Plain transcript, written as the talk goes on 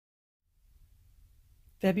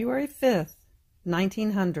February 5th,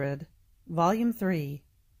 1900, Volume 3,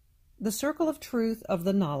 The Circle of Truth of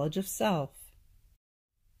the Knowledge of Self.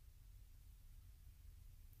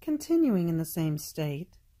 Continuing in the same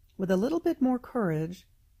state, with a little bit more courage,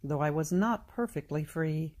 though I was not perfectly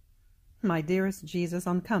free, my dearest Jesus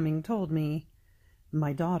on coming told me,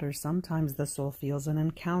 "My daughter, sometimes the soul feels an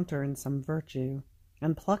encounter in some virtue,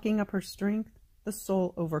 and plucking up her strength, the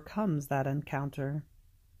soul overcomes that encounter.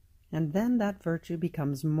 And then that virtue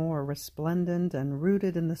becomes more resplendent and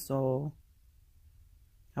rooted in the soul.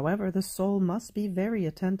 However, the soul must be very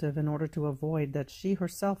attentive in order to avoid that she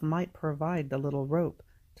herself might provide the little rope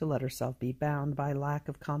to let herself be bound by lack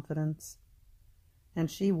of confidence. And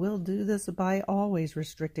she will do this by always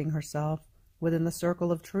restricting herself within the circle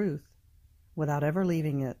of truth, without ever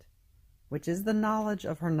leaving it, which is the knowledge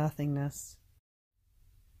of her nothingness."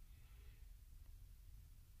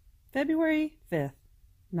 February 5th,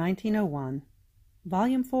 1901,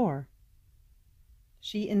 Volume 4.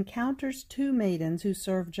 She encounters two maidens who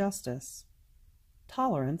serve justice,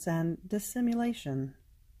 tolerance and dissimulation.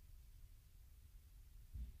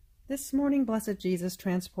 This morning blessed Jesus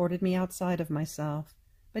transported me outside of myself,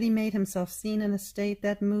 but he made himself seen in a state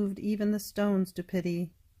that moved even the stones to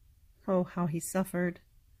pity. Oh, how he suffered!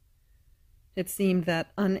 It seemed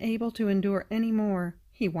that, unable to endure any more,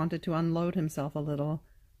 he wanted to unload himself a little,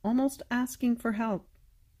 almost asking for help.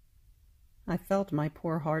 I felt my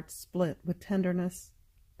poor heart split with tenderness,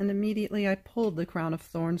 and immediately I pulled the crown of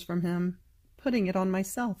thorns from him, putting it on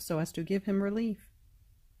myself so as to give him relief.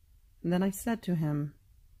 And then I said to him,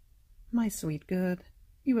 "My sweet good,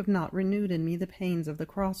 you have not renewed in me the pains of the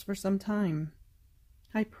cross for some time.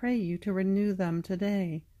 I pray you to renew them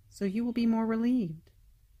today, so you will be more relieved."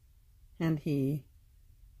 And he,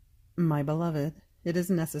 "My beloved, it is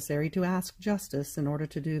necessary to ask justice in order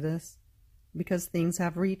to do this, because things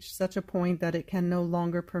have reached such a point that it can no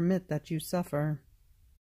longer permit that you suffer."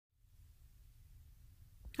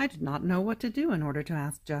 I did not know what to do in order to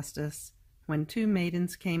ask justice, when two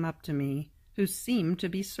maidens came up to me, who seemed to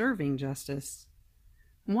be serving justice.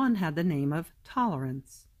 One had the name of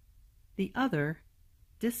Tolerance, the other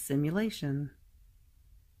Dissimulation.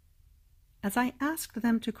 As I asked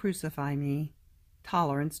them to crucify me,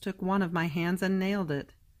 Tolerance took one of my hands and nailed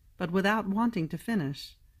it, but without wanting to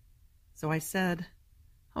finish. So I said,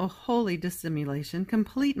 "O holy Dissimulation,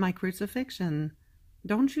 complete my crucifixion.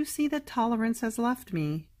 Don't you see that Tolerance has left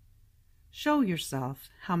me? Show yourself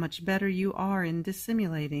how much better you are in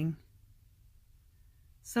dissimulating."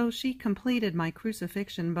 So she completed my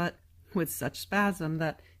crucifixion, but with such spasm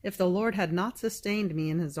that if the Lord had not sustained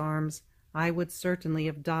me in his arms, I would certainly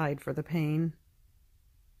have died for the pain.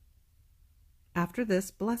 After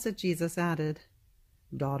this, blessed Jesus added,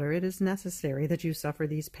 "Daughter, it is necessary that you suffer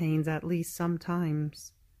these pains at least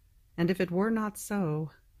sometimes. And if it were not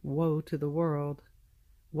so, woe to the world.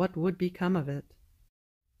 What would become of it?"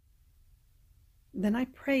 Then I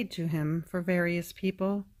prayed to him for various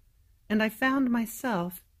people, and I found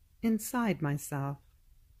myself inside myself.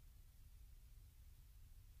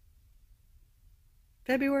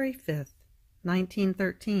 February 5th,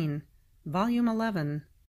 1913, Volume 11.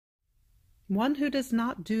 One who does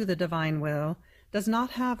not do the divine will does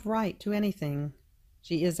not have right to anything.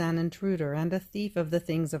 She is an intruder and a thief of the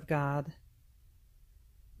things of God.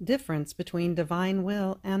 Difference between divine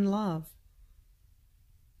will and love.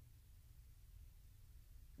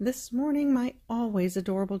 This morning my always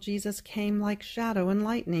adorable Jesus came like shadow and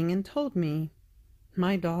lightning and told me,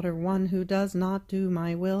 "My daughter, one who does not do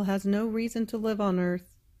my will has no reason to live on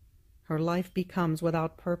earth. Her life becomes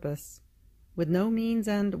without purpose, with no means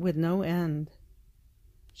and with no end.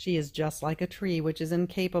 She is just like a tree which is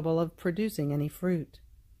incapable of producing any fruit.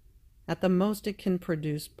 At the most it can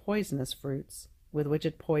produce poisonous fruits, with which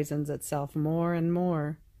it poisons itself more and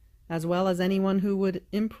more, as well as anyone who would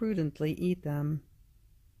imprudently eat them.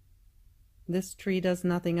 This tree does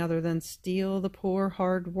nothing other than steal the poor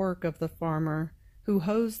hard work of the farmer, who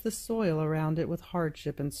hoes the soil around it with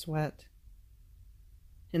hardship and sweat.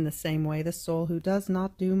 In the same way, the soul who does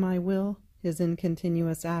not do my will is in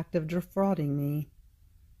continuous act of defrauding me,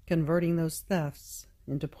 converting those thefts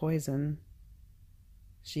into poison.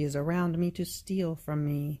 She is around me to steal from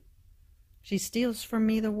me. She steals from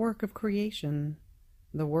me the work of creation,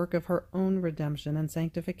 the work of her own redemption and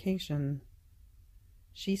sanctification.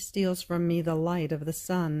 She steals from me the light of the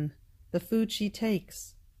sun, the food she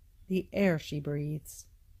takes, the air she breathes,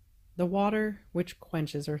 the water which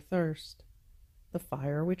quenches her thirst, the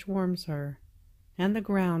fire which warms her, and the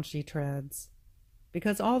ground she treads,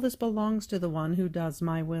 because all this belongs to the one who does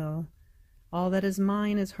my will. All that is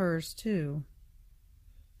mine is hers too.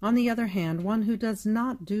 On the other hand, one who does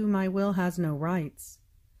not do my will has no rights.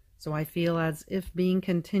 so I feel as if being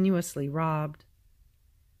continuously robbed.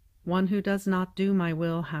 One who does not do my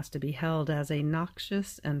will has to be held as a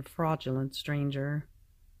noxious and fraudulent stranger.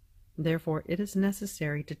 Therefore it is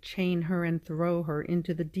necessary to chain her and throw her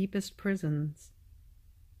into the deepest prisons."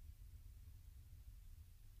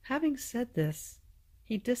 Having said this,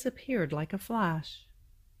 he disappeared like a flash.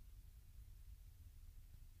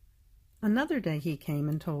 Another day he came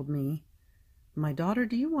and told me, "My daughter,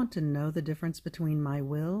 do you want to know the difference between my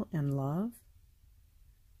will and love?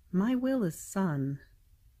 My will is sun.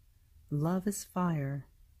 Love is fire.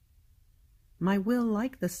 My will,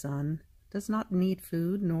 like the sun, does not need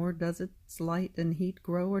food, nor does its light and heat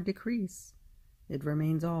grow or decrease. It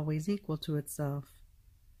remains always equal to itself,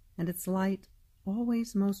 and its light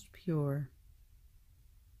always most pure.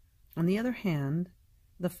 On the other hand,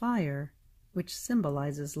 the fire, which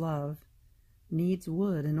symbolizes love, needs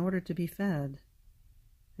wood in order to be fed,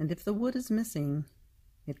 and if the wood is missing,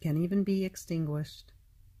 it can even be extinguished.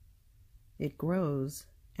 It grows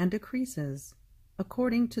and decreases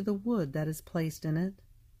according to the wood that is placed in it.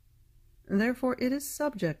 Therefore it is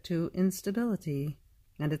subject to instability,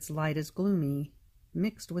 and its light is gloomy,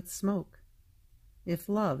 mixed with smoke, if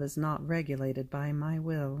love is not regulated by my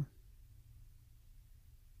will."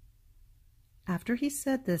 After he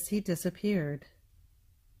said this, he disappeared.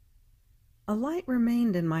 A light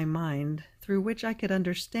remained in my mind through which I could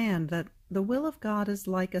understand that the will of God is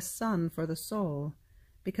like a sun for the soul,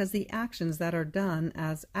 because the actions that are done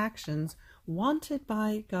as actions wanted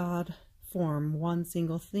by God form one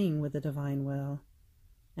single thing with the divine will.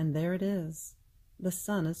 And there it is. The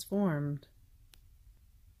sun is formed.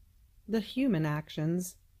 The human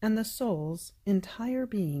actions and the soul's entire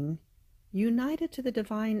being, united to the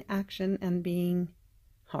divine action and being,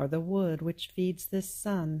 are the wood which feeds this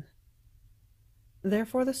sun.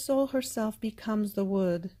 Therefore the soul herself becomes the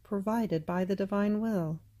wood provided by the divine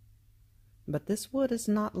will. But this wood is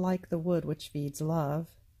not like the wood which feeds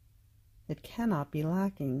love. It cannot be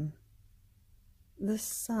lacking. This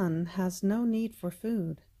sun has no need for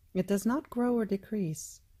food. It does not grow or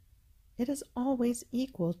decrease. It is always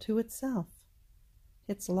equal to itself.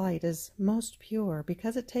 Its light is most pure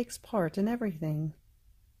because it takes part in everything.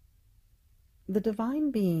 The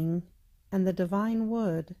divine being and the divine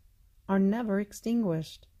wood are never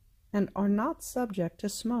extinguished and are not subject to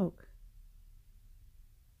smoke.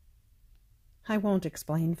 I won't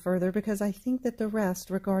explain further because I think that the rest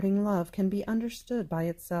regarding love can be understood by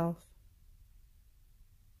itself.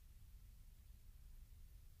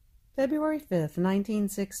 February 5th,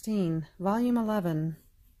 1916, Volume 11.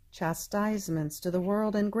 Chastisements to the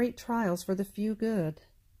world and great trials for the few good.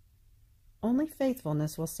 Only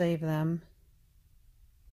faithfulness will save them.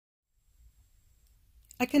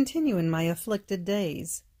 I continue in my afflicted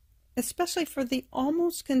days, especially for the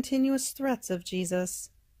almost continuous threats of Jesus,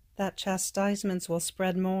 that chastisements will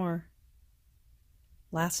spread more.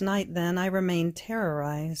 Last night, then, I remained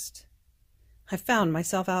terrorized. I found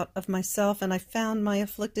myself out of myself, and I found my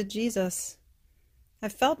afflicted Jesus. I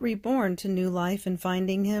felt reborn to new life in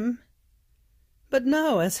finding him. But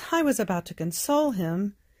no, as I was about to console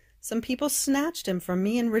him, some people snatched him from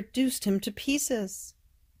me and reduced him to pieces.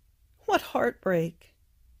 What heartbreak!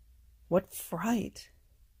 What fright!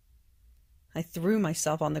 I threw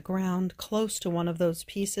myself on the ground close to one of those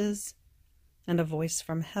pieces, and a voice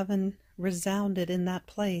from heaven resounded in that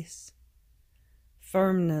place.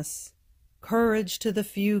 Firmness, courage to the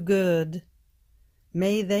few good.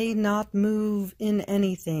 May they not move in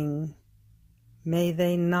anything. May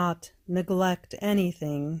they not neglect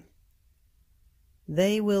anything.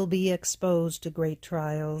 They will be exposed to great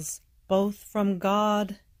trials, both from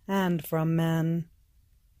God and from men.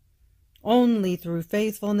 Only through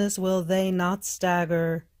faithfulness will they not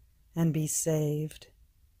stagger and be saved.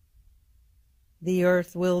 The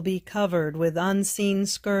earth will be covered with unseen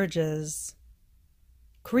scourges.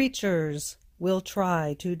 Creatures will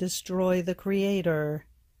try to destroy the Creator,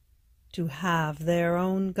 to have their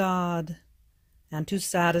own God, and to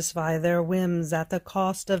satisfy their whims at the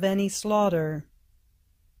cost of any slaughter.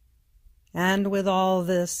 And with all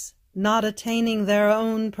this, not attaining their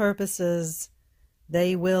own purposes,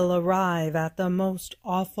 they will arrive at the most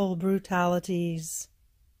awful brutalities.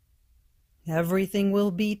 Everything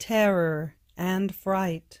will be terror and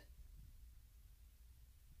fright.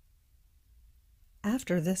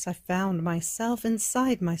 After this, I found myself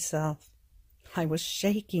inside myself. I was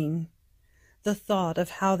shaking. The thought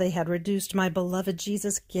of how they had reduced my beloved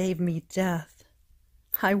Jesus gave me death.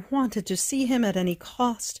 I wanted to see him at any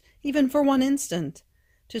cost, even for one instant,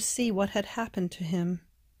 to see what had happened to him.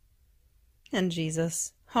 And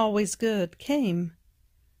Jesus, always good, came,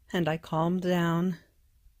 and I calmed down.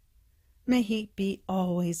 May he be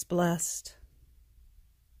always blessed.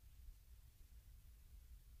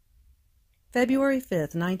 February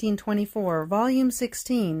 5th, 1924, Volume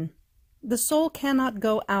 16. The soul cannot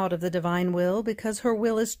go out of the divine will because her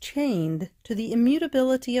will is chained to the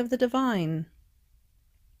immutability of the divine.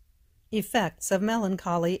 Effects of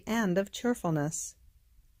melancholy and of cheerfulness.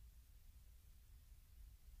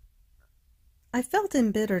 I felt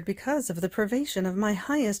embittered because of the privation of my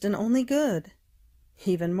highest and only good.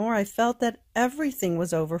 Even more, I felt that everything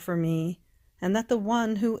was over for me, and that the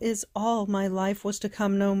one who is all my life was to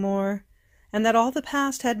come no more, and that all the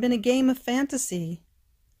past had been a game of fantasy.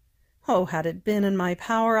 Oh, had it been in my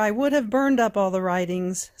power, I would have burned up all the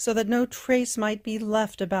writings, so that no trace might be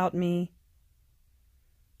left about me.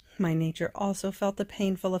 My nature also felt the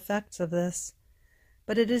painful effects of this,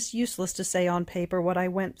 but it is useless to say on paper what I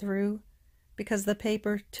went through, because the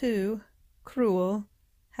paper, too, cruel,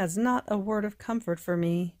 has not a word of comfort for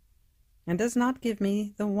me, and does not give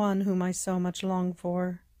me the one whom I so much long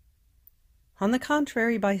for. On the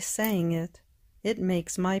contrary, by saying it, it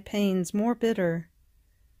makes my pains more bitter.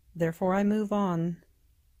 Therefore I move on.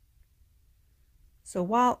 So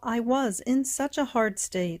while I was in such a hard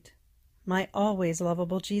state, my always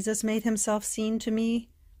lovable Jesus made himself seen to me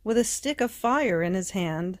with a stick of fire in his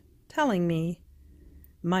hand, telling me,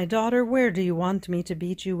 "My daughter, where do you want me to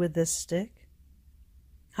beat you with this stick?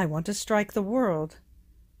 I want to strike the world.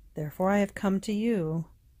 Therefore I have come to you,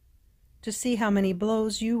 to see how many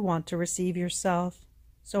blows you want to receive yourself,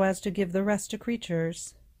 so as to give the rest to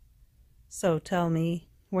creatures. So tell me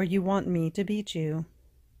where you want me to beat you."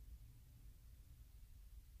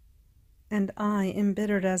 And I,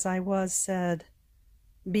 embittered as I was, said,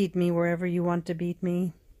 "Beat me wherever you want to beat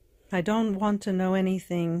me. I don't want to know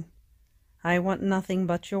anything. I want nothing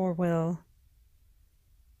but your will."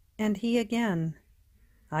 And he again,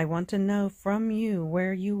 "I want to know from you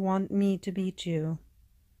where you want me to beat you."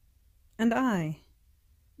 And I,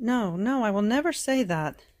 "No, no, I will never say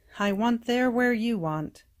that. I want there where you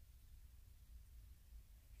want."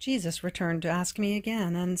 Jesus returned to ask me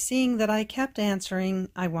again, and seeing that I kept answering,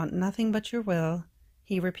 "I want nothing but your will,"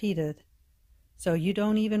 he repeated, "So you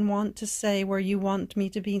don't even want to say where you want me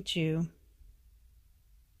to beat you?"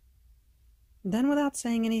 Then, without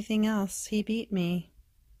saying anything else, he beat me.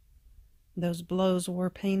 Those blows were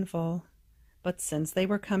painful, but since they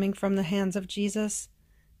were coming from the hands of Jesus,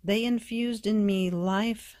 they infused in me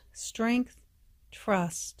life, strength,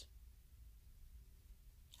 trust.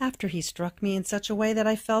 After he struck me in such a way that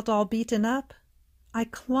I felt all beaten up, I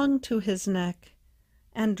clung to his neck,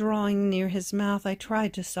 and drawing near his mouth, I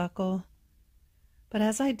tried to suckle. But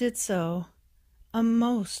as I did so, a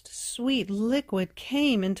most sweet liquid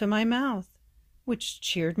came into my mouth, which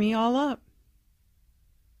cheered me all up.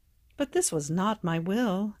 But this was not my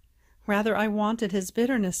will. Rather, I wanted his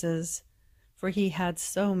bitternesses, for he had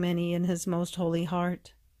so many in his most holy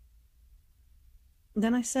heart.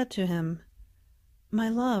 Then I said to him, "My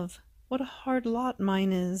love, what a hard lot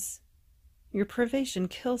mine is. Your privation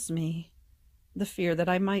kills me. The fear that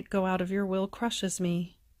I might go out of your will crushes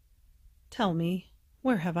me. Tell me,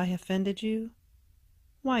 where have I offended you?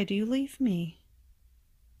 Why do you leave me?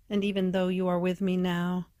 And even though you are with me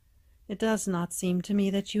now, it does not seem to me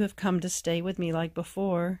that you have come to stay with me like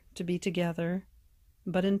before, to be together,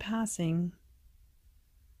 but in passing.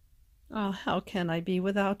 Ah, how can I be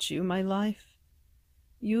without you, my life?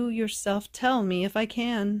 You yourself tell me if I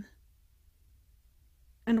can."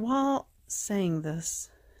 And while saying this,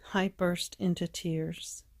 I burst into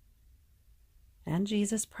tears. And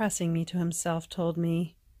Jesus, pressing me to himself, told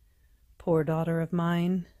me, "Poor daughter of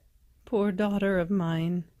mine, poor daughter of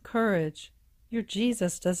mine, courage! Your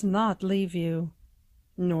Jesus does not leave you,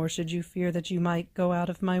 nor should you fear that you might go out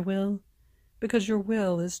of my will, because your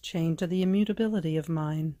will is chained to the immutability of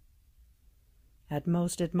mine. At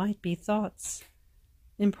most it might be thoughts,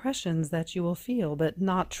 impressions that you will feel, but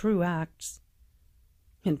not true acts.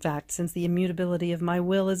 In fact, since the immutability of my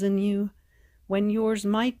will is in you, when yours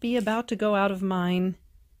might be about to go out of mine,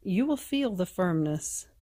 you will feel the firmness,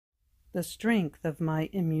 the strength of my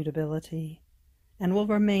immutability, and will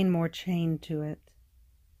remain more chained to it.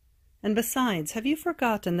 And besides, have you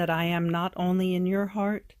forgotten that I am not only in your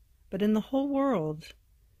heart, but in the whole world,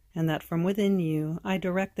 and that from within you I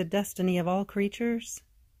direct the destiny of all creatures?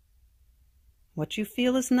 What you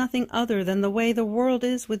feel is nothing other than the way the world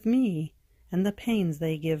is with me, and the pains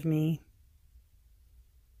they give me.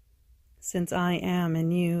 Since I am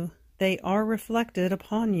in you, they are reflected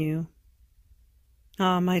upon you.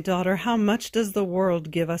 Ah, my daughter, how much does the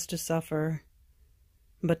world give us to suffer?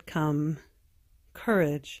 But come,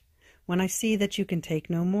 courage. When I see that you can take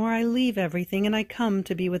no more, I leave everything, and I come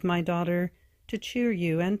to be with my daughter, to cheer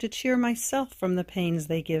you and to cheer myself from the pains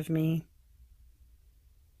they give me."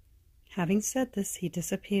 Having said this, he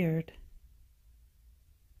disappeared.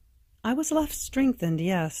 I was left strengthened,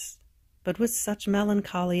 yes, but with such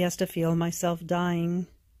melancholy as to feel myself dying.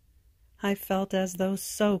 I felt as though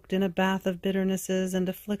soaked in a bath of bitternesses and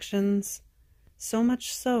afflictions, so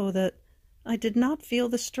much so that I did not feel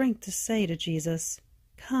the strength to say to Jesus,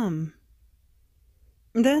 "Come."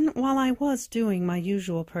 Then, while I was doing my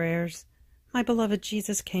usual prayers, my beloved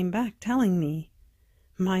Jesus came back, telling me,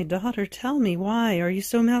 "My daughter, tell me, why are you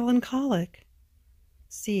so melancholic?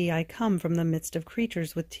 See, I come from the midst of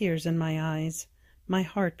creatures with tears in my eyes, my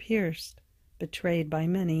heart pierced, betrayed by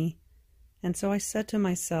many." And so I said to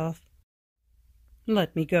myself,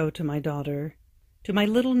 "Let me go to my daughter, to my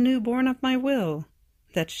little newborn of my will,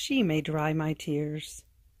 that she may dry my tears.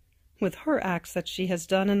 With her acts that she has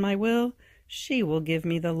done in my will, she will give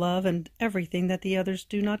me the love and everything that the others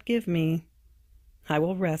do not give me. I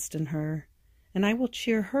will rest in her, and I will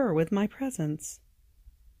cheer her with my presence.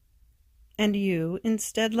 And you,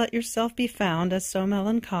 instead, let yourself be found as so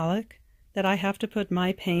melancholic that I have to put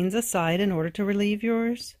my pains aside in order to relieve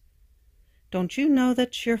yours. Don't you know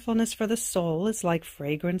that cheerfulness for the soul is like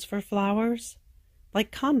fragrance for flowers,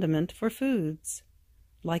 like condiment for foods,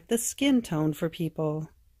 like the skin tone for people,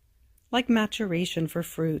 like maturation for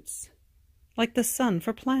fruits, like the sun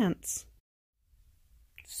for plants?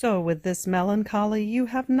 So with this melancholy you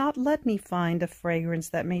have not let me find a fragrance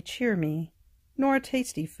that may cheer me, nor a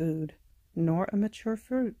tasty food, nor a mature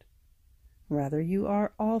fruit. Rather you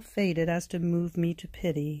are all faded as to move me to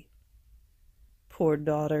pity. Poor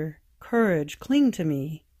daughter, courage, cling to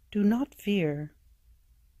me, do not fear."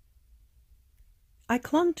 I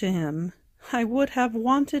clung to him. I would have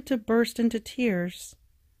wanted to burst into tears.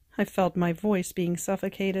 I felt my voice being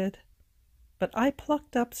suffocated. But I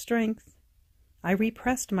plucked up strength. I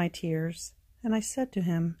repressed my tears, and I said to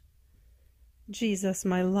him, "Jesus,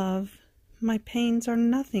 my love, my pains are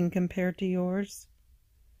nothing compared to yours.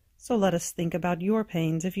 So let us think about your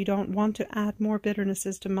pains if you don't want to add more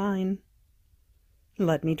bitternesses to mine.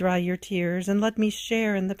 Let me dry your tears, and let me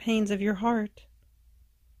share in the pains of your heart."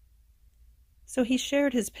 So he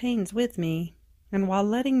shared his pains with me, and while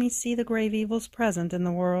letting me see the grave evils present in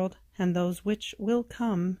the world, and those which will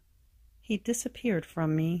come, he disappeared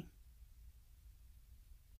from me.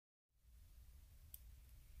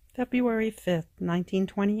 February 5th,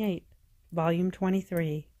 1928, Volume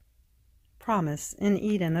 23. Promise in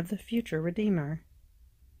Eden of the future Redeemer.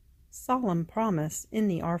 Solemn promise in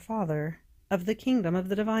the Our Father of the kingdom of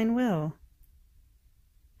the divine will.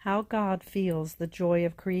 How God feels the joy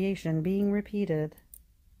of creation being repeated.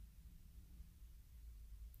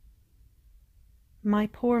 My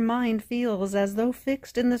poor mind feels as though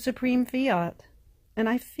fixed in the supreme Fiat, and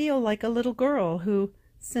I feel like a little girl who,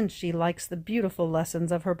 since she likes the beautiful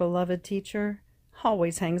lessons of her beloved teacher,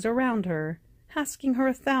 always hangs around her, asking her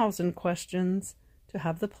 1,000 questions, to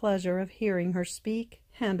have the pleasure of hearing her speak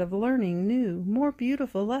and of learning new, more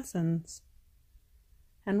beautiful lessons.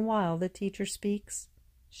 And while the teacher speaks,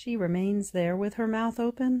 she remains there with her mouth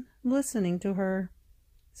open, listening to her.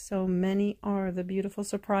 So many are the beautiful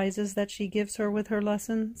surprises that she gives her with her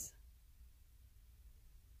lessons.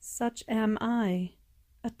 Such am I,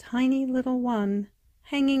 a tiny little one,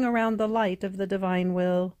 hanging around the light of the divine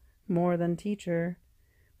will, more than teacher,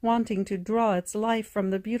 wanting to draw its life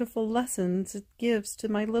from the beautiful lessons it gives to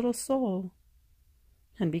my little soul.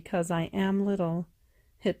 And because I am little,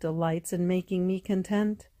 it delights in making me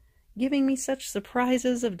content, giving me such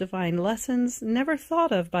surprises of divine lessons never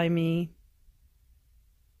thought of by me.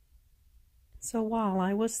 So while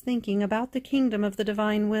I was thinking about the kingdom of the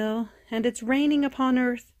divine will, and its reigning upon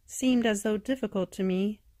earth seemed as though difficult to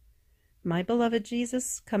me, my beloved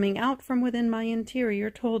Jesus, coming out from within my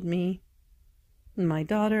interior, told me, "My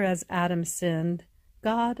daughter, as Adam sinned,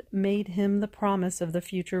 God made him the promise of the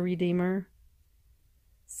future Redeemer.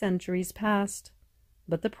 Centuries passed,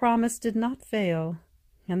 but the promise did not fail,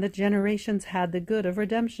 and the generations had the good of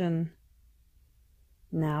redemption.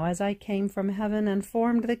 Now as I came from heaven and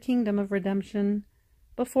formed the kingdom of redemption,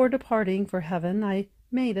 before departing for heaven I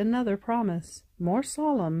made another promise, more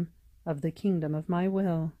solemn, of the kingdom of my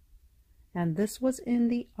will, and this was in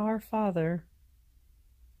the Our Father.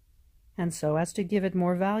 And so as to give it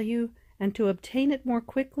more value, and to obtain it more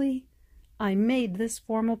quickly, I made this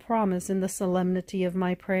formal promise in the solemnity of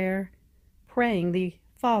my prayer, praying the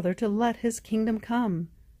Father to let his kingdom come,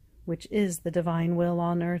 which is the divine will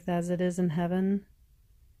on earth as it is in heaven.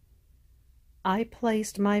 I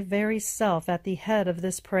placed my very self at the head of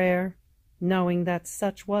this prayer, knowing that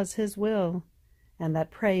such was his will, and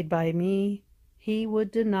that prayed by me, he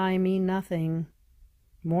would deny me nothing.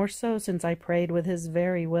 more so since I prayed with his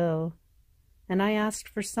very will, and I asked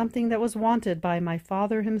for something that was wanted by my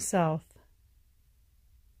Father himself.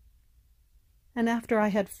 And after I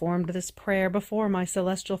had formed this prayer before my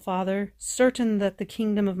celestial Father, certain that the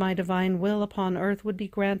kingdom of my divine will upon earth would be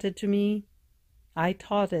granted to me, I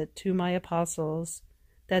taught it to my apostles,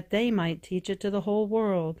 that they might teach it to the whole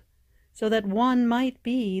world, so that one might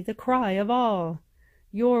be the cry of all,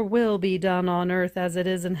 "Your will be done on earth as it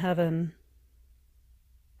is in heaven."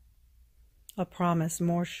 A promise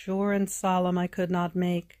more sure and solemn I could not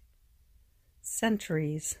make.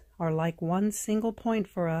 Centuries are like one single point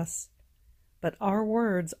for us, but our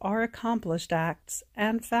words are accomplished acts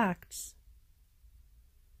and facts.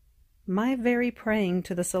 My very praying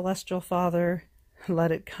to the celestial Father,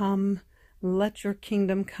 "Let it come, let your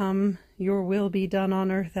kingdom come, your will be done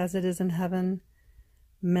on earth as it is in heaven,"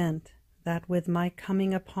 meant that with my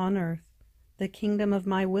coming upon earth, the kingdom of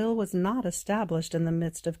my will was not established in the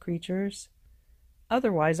midst of creatures.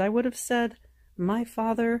 Otherwise I would have said, "My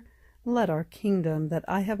Father, let our kingdom that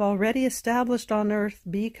I have already established on earth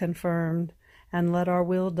be confirmed, and let our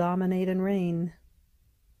will dominate and reign."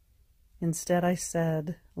 Instead I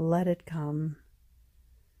said, "Let it come."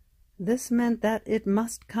 This meant that it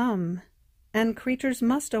must come, and creatures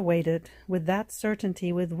must await it with that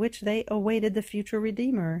certainty with which they awaited the future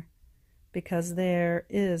Redeemer, because there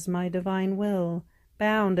is my divine will,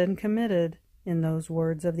 bound and committed in those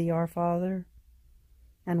words of the Our Father.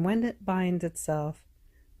 And when it binds itself,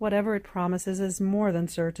 whatever it promises is more than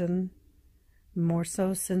certain, more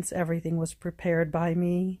so since everything was prepared by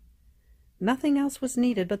me. Nothing else was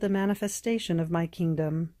needed but the manifestation of my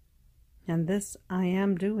kingdom, and this I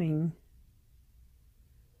am doing.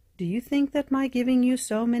 Do you think that my giving you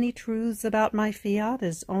so many truths about my fiat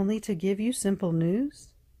is only to give you simple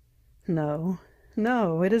news? No,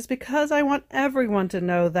 no, it is because I want everyone to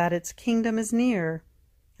know that its kingdom is near,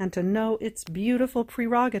 and to know its beautiful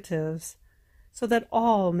prerogatives, so that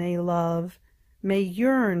all may love, may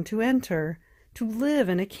yearn to enter, to live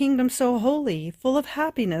in a kingdom so holy, full of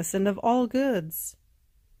happiness and of all goods.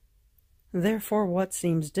 Therefore what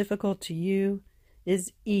seems difficult to you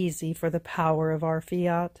is easy for the power of our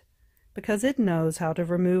fiat, because it knows how to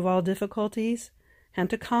remove all difficulties and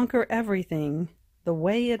to conquer everything the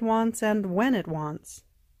way it wants and when it wants.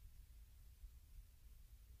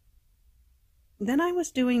 Then I was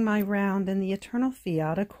doing my round in the eternal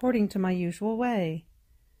fiat according to my usual way,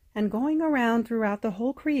 and going around throughout the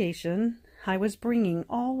whole creation, I was bringing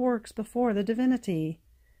all works before the divinity,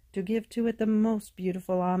 to give to it the most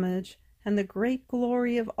beautiful homage and the great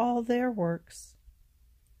glory of all their works.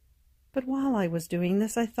 But while I was doing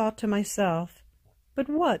this, I thought to myself, "But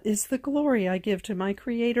what is the glory I give to my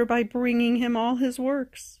Creator by bringing him all his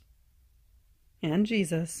works?" And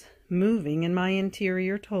Jesus, moving in my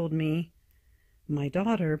interior, told me, "My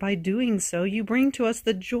daughter, by doing so you bring to us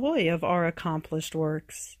the joy of our accomplished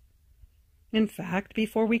works. In fact,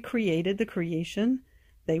 before we created the creation,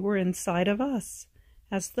 they were inside of us,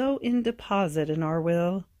 as though in deposit in our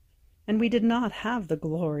will, and we did not have the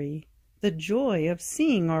glory, the joy of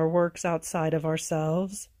seeing our works outside of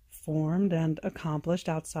ourselves, formed and accomplished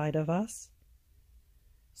outside of us.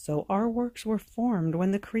 So our works were formed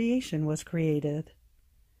when the creation was created.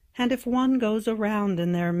 And if one goes around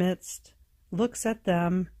in their midst, looks at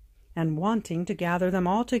them, and wanting to gather them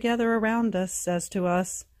all together around us, says to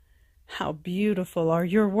us, 'How beautiful are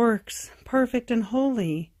your works, perfect and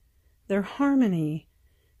holy! Their harmony,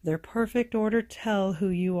 their perfect order tell who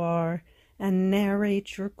you are, and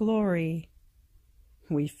narrate your glory,'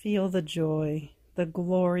 we feel the joy, the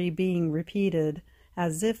glory being repeated,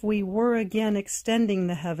 as if we were again extending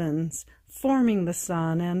the heavens, forming the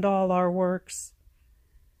sun and all our works.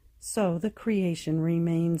 So the creation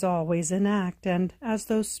remains always in act, and as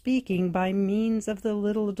though speaking by means of the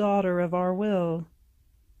little daughter of our will.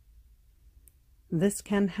 This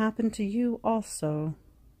can happen to you also.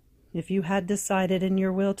 If you had decided in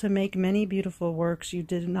your will to make many beautiful works you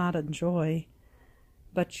did not enjoy,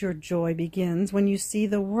 but your joy begins when you see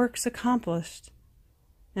the works accomplished.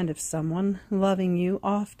 And if someone, loving you,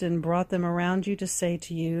 often brought them around you to say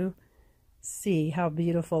to you, 'See how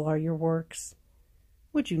beautiful are your works,'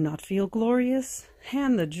 would you not feel glorious,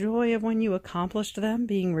 and the joy of when you accomplished them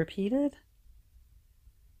being repeated?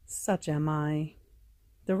 Such am I.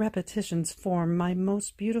 The repetitions form my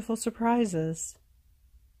most beautiful surprises.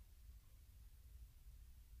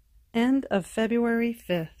 End of February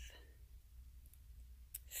 5th.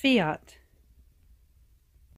 Fiat.